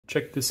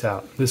Check this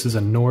out. This is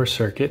a NOR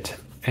circuit,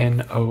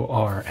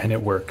 N-O-R, and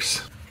it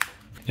works.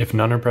 If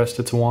none are pressed,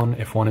 it's a 1.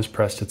 If one is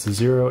pressed, it's a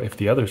 0. If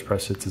the other is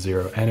pressed, it's a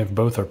 0. And if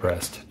both are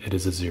pressed, it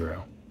is a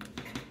 0.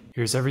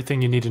 Here's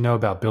everything you need to know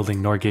about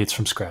building NOR gates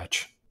from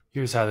scratch.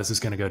 Here's how this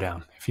is going to go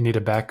down. If you need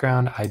a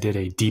background, I did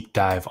a deep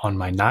dive on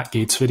my Not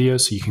Gates video,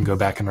 so you can go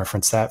back and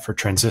reference that for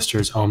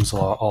transistors, Ohm's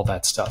law, all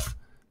that stuff.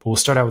 But we'll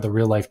start out with a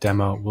real-life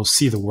demo. We'll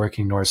see the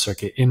working NOR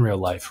circuit in real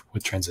life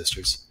with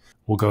transistors.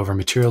 We'll go over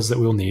materials that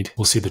we'll need.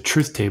 We'll see the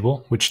truth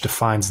table, which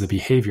defines the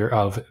behavior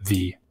of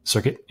the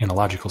circuit in a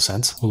logical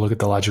sense. We'll look at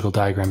the logical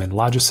diagram in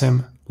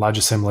Logisim.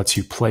 Logisim lets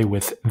you play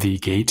with the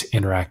gate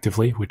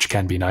interactively, which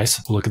can be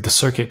nice. We'll look at the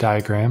circuit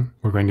diagram.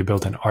 We're going to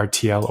build an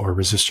RTL or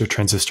resistor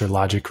transistor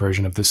logic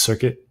version of this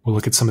circuit. We'll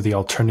look at some of the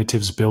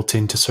alternatives built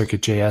into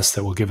Circuit.js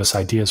that will give us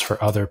ideas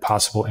for other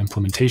possible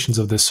implementations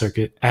of this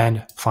circuit.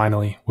 And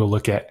finally, we'll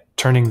look at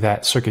turning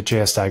that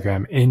Circuit.js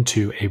diagram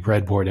into a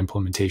breadboard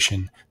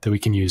implementation that we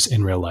can use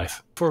in real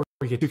life. Before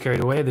we get too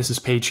carried away, this is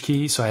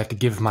PageKey, so I have to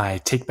give my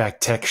Take Back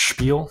Tech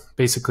spiel.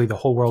 Basically, the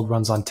whole world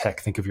runs on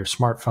tech. Think of your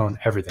smartphone,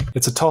 everything.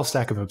 It's a tall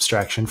stack of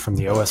abstraction from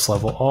the OS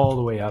level all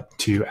the way up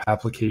to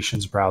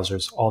applications,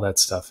 browsers, all that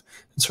stuff.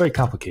 It's very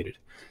complicated.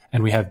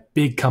 And we have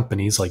big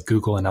companies like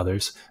Google and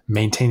others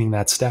maintaining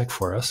that stack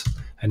for us.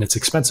 And it's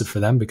expensive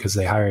for them because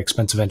they hire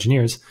expensive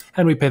engineers,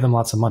 and we pay them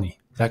lots of money.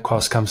 That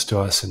cost comes to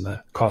us in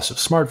the cost of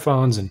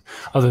smartphones and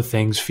other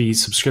things,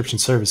 fees, subscription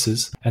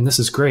services. And this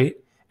is great.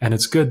 And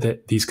it's good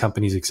that these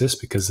companies exist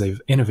because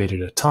they've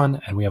innovated a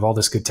ton and we have all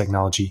this good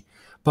technology.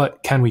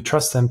 But can we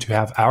trust them to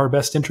have our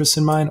best interests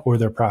in mind or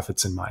their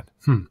profits in mind?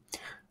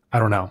 I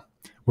don't know.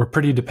 We're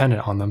pretty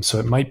dependent on them, so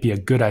it might be a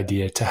good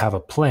idea to have a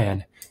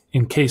plan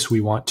in case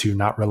we want to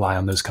not rely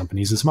on those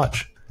companies as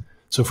much.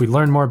 So if we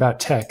learn more about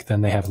tech,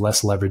 then they have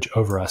less leverage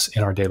over us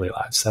in our daily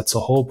lives. That's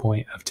the whole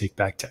point of Take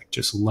Back Tech.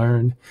 Just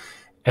learn,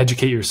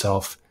 educate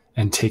yourself,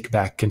 and take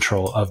back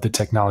control of the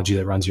technology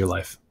that runs your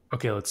life.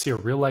 Okay, let's see a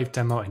real-life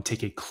demo and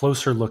take a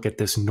closer look at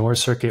this NOR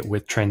circuit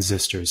with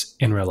transistors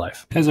in real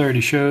life. As I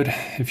already showed,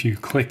 if you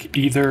click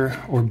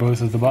either or both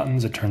of the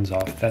buttons, it turns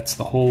off. That's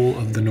the whole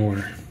of the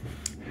NOR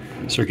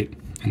circuit.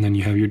 And then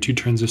you have your two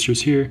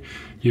transistors here.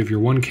 You have your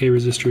 1K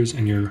resistors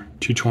and your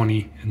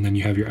 220, and then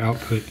you have your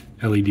output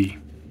LED.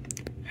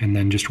 And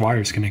then just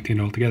wires connecting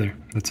it all together.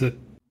 That's it.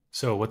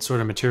 So what sort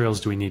of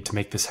materials do we need to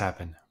make this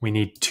happen? We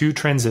need 2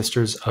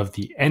 transistors of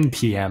the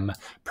NPN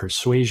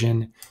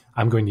persuasion.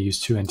 I'm going to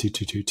use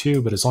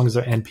 2N2222, but as long as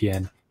they're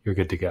NPN, you're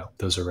good to go.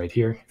 Those are right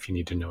here if you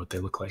need to know what they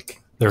look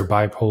like. They're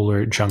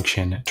bipolar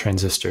junction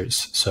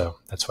transistors, so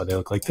that's why they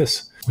look like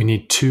this. We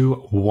need 2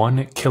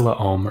 1 kilo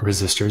ohm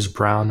resistors,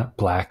 brown,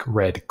 black,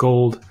 red,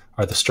 gold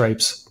are the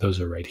stripes. Those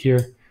are right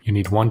here. You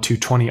need 1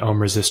 220 ohm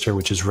resistor,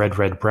 which is red,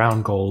 red,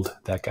 brown, gold.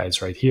 That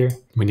guy's right here.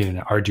 We need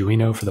an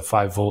Arduino for the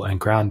 5 volt and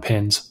ground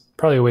pins.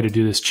 Probably a way to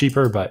do this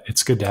cheaper, but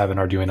it's good to have an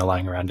Arduino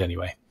lying around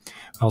anyway.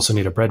 I also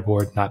need a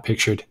breadboard, not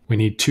pictured. We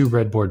need 2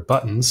 breadboard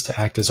buttons to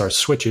act as our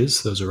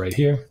switches. Those are right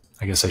here.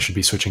 I guess I should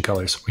be switching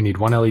colors. We need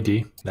 1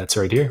 LED. That's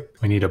right here.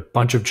 We need a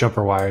bunch of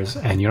jumper wires,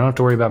 and you don't have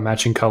to worry about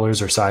matching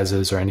colors or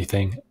sizes or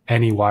anything.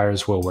 Any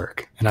wires will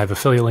work. And I have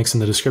affiliate links in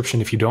the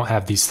description if you don't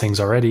have these things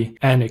already.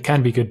 And it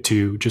can be good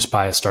to just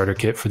buy a starter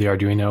kit for the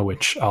Arduino,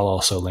 which I'll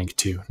also link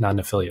to. Not an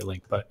affiliate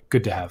link, but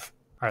good to have.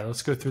 All right,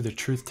 let's go through the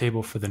truth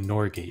table for the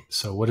NOR gate.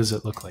 So what does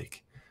it look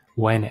like?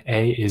 When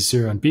A is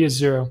 0 and B is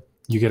 0,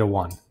 you get a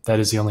 1. That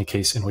is the only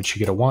case in which you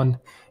get a 1.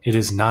 It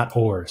is not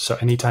OR. So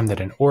anytime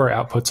that an OR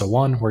outputs a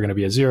 1, we're going to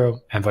be a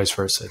 0, and vice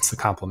versa. It's the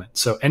complement.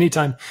 So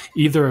anytime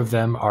either of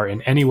them are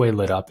in any way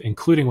lit up,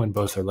 including when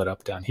both are lit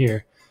up down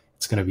here,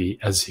 it's going to be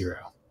a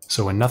 0.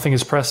 So when nothing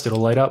is pressed, it'll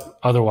light up.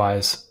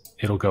 Otherwise,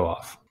 it'll go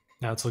off.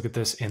 Now let's look at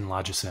this in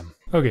Logisim.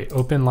 Okay,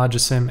 open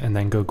Logisim and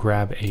then go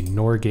grab a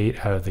NOR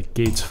gate out of the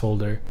gates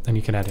folder. Then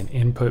you can add an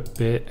input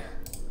bit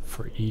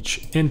for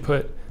each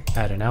input,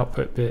 add an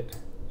output bit,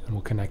 and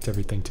we'll connect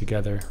everything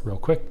together real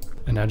quick.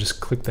 And now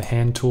just click the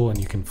hand tool and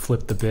you can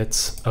flip the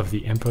bits of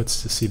the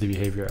inputs to see the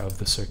behavior of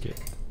the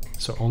circuit.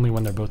 So only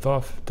when they're both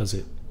off does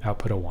it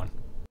output a 1.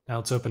 Now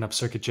let's open up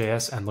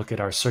Circuit.js and look at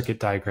our circuit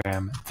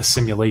diagram, the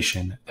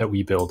simulation that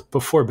we build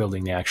before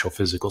building the actual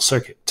physical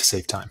circuit to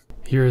save time.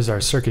 Here is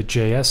our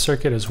Circuit.js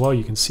circuit as well.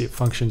 You can see it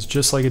functions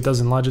just like it does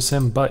in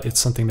Logisim, but it's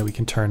something that we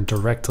can turn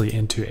directly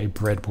into a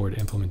breadboard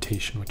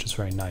implementation, which is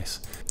very nice.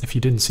 If you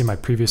didn't see my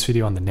previous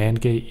video on the NAND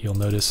gate, you'll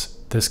notice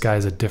this guy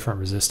is a different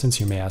resistance.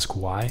 You may ask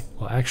why.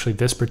 Well, actually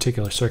this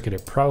particular circuit,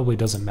 it probably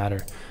doesn't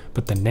matter,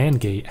 but the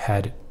NAND gate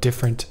had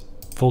different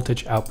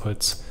voltage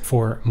outputs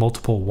for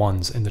multiple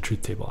 1s in the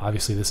truth table.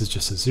 Obviously this is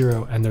just a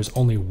 0 and there's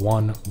only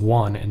 1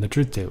 1 in the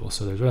truth table,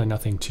 so there's really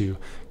nothing to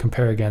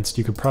compare against.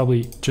 You could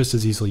probably just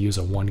as easily use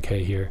a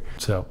 1K here.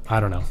 So I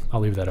don't know,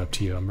 I'll leave that up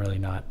to you. I'm really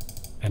not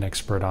an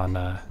expert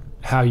on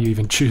how you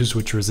even choose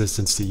which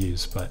resistance to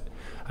use, but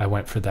I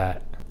went for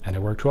that and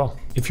it worked well.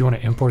 If you want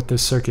to import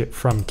this circuit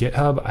from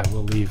GitHub, I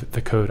will leave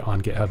the code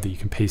on GitHub that you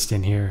can paste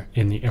in here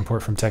in the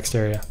import from text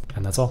area,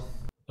 and that's all.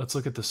 Let's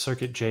look at the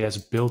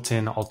Circuit.js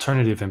built-in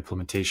alternative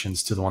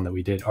implementations to the one that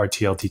we did,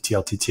 RTL,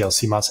 TTL, TTL,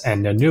 CMOS,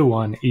 and a new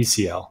one,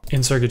 ECL.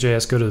 In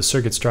Circuit.js, go to the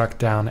circuits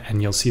drop-down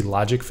and you'll see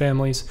logic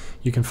families.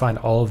 You can find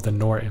all of the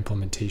NOR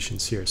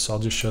implementations here. So I'll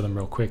just show them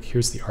real quick.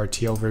 Here's the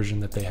RTL version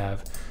that they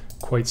have,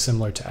 quite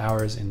similar to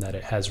ours in that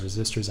it has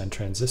resistors and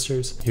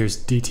transistors.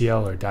 Here's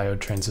DTL or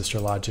diode transistor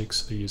logic.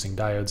 So they're using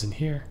diodes in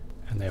here,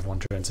 and they have one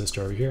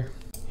transistor over here.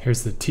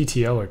 Here's the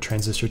TTL or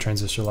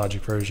transistor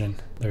logic version.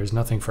 There's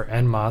nothing for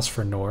NMOS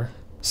for NOR.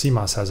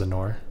 CMOS has a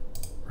NOR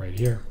right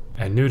here.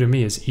 And new to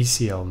me is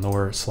ECL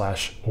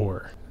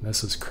NOR/OR. And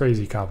this is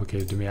crazy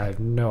complicated to me. I have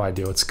no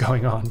idea what's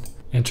going on.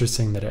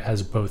 Interesting that it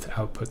has both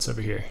outputs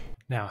over here.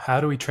 Now, how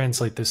do we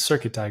translate this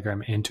circuit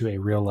diagram into a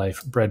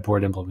real-life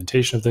breadboard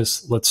implementation of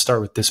this? Let's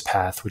start with this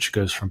path, which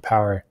goes from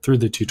power through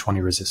the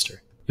 220 resistor.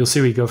 You'll see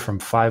we go from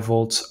 5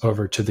 volts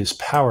over to this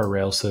power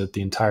rail so that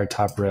the entire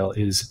top rail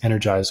is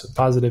energized with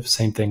positive.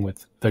 Same thing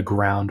with the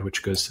ground,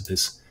 which goes to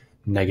this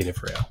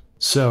negative rail.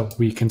 So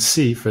we can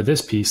see for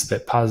this piece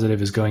that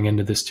positive is going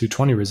into this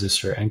 220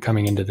 resistor and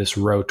coming into this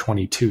row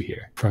 22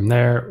 here. From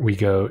there, we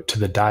go to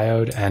the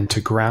diode and to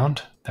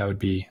ground. That would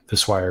be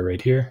this wire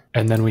right here.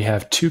 And then we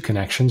have two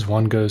connections.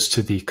 One goes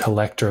to the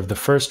collector of the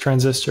first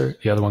transistor.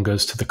 The other one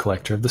goes to the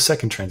collector of the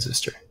second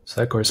transistor.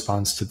 So that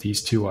corresponds to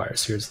these two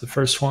wires. Here's the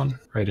first one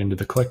right into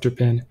the collector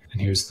pin.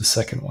 And here's the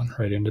second one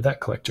right into that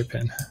collector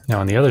pin. Now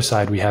on the other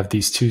side, we have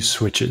these two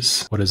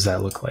switches. What does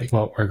that look like?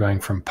 Well, we're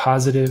going from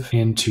positive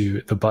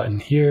into the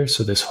button here.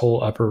 So this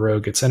whole upper row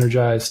gets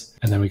energized.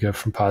 And then we go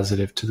from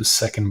positive to the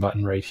second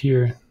button right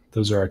here.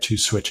 Those are our two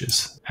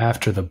switches.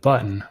 After the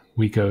button,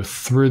 we go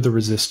through the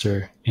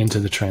resistor into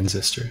the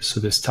transistor. So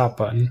this top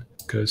button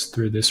goes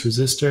through this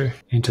resistor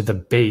into the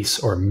base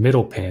or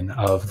middle pin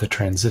of the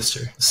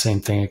transistor. The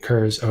same thing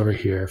occurs over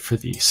here for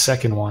the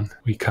second one.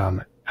 We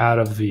come out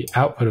of the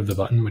output of the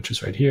button, which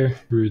is right here,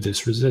 through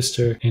this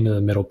resistor into the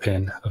middle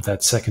pin of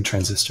that second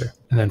transistor.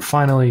 And then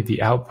finally,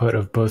 the output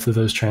of both of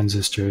those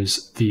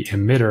transistors, the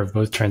emitter of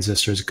both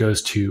transistors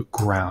goes to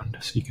ground.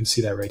 So you can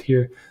see that right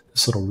here.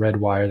 This little red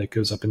wire that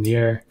goes up in the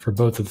air for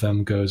both of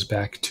them goes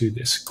back to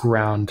this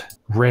ground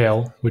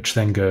rail, which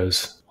then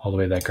goes all the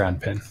way to that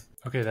ground pin.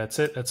 Okay, that's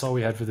it. That's all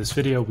we had for this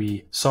video.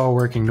 We saw a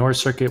working NOR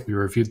circuit. We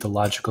reviewed the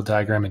logical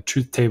diagram and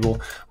truth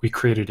table. We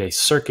created a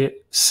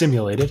circuit,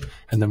 simulated,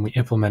 and then we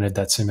implemented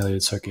that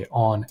simulated circuit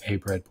on a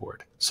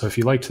breadboard. So if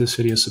you liked this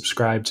video,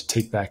 subscribe to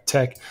Take Back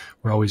Tech.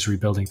 We're always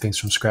rebuilding things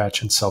from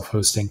scratch and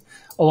self-hosting,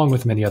 along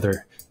with many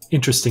other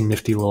interesting,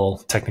 nifty little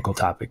technical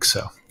topics.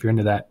 So if you're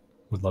into that,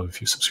 would love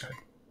if you subscribe.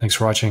 Thanks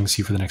for watching.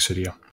 See you for the next video.